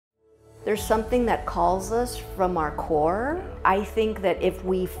There's something that calls us from our core. I think that if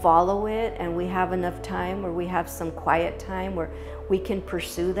we follow it and we have enough time, or we have some quiet time where we can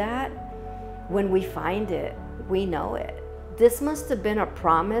pursue that, when we find it, we know it. This must have been a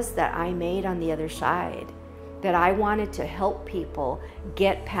promise that I made on the other side, that I wanted to help people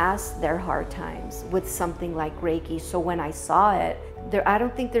get past their hard times with something like Reiki. So when I saw it, I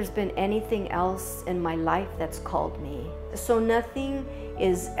don't think there's been anything else in my life that's called me. So nothing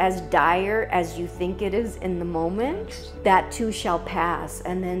is as dire as you think it is in the moment. That too shall pass.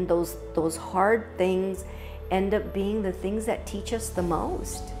 And then those hard things end up being the things that teach us the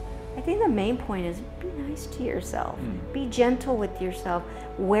most. I think the main point is be nice to yourself. Be gentle with yourself.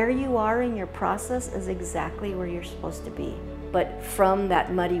 Where you are in your process is exactly where you're supposed to be. But from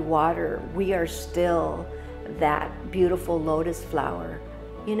that muddy water, we are still that beautiful lotus flower.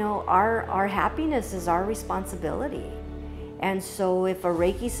 You know, our happiness is our responsibility. And so if a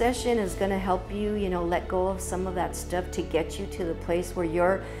Reiki session is going to help you, you know, let go of some of that stuff to get you to the place where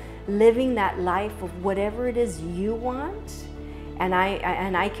you're living that life of whatever it is you want, and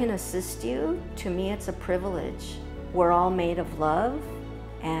I can assist you, to me it's a privilege. We're all made of love,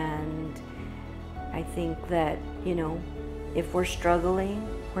 and I think that, you know, if we're struggling,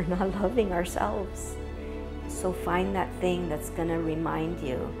 we're not loving ourselves. So find that thing that's going to remind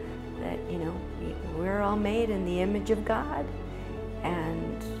you that, you know, we're all made in the image of God,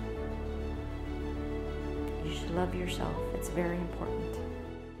 and you should love yourself. It's very important.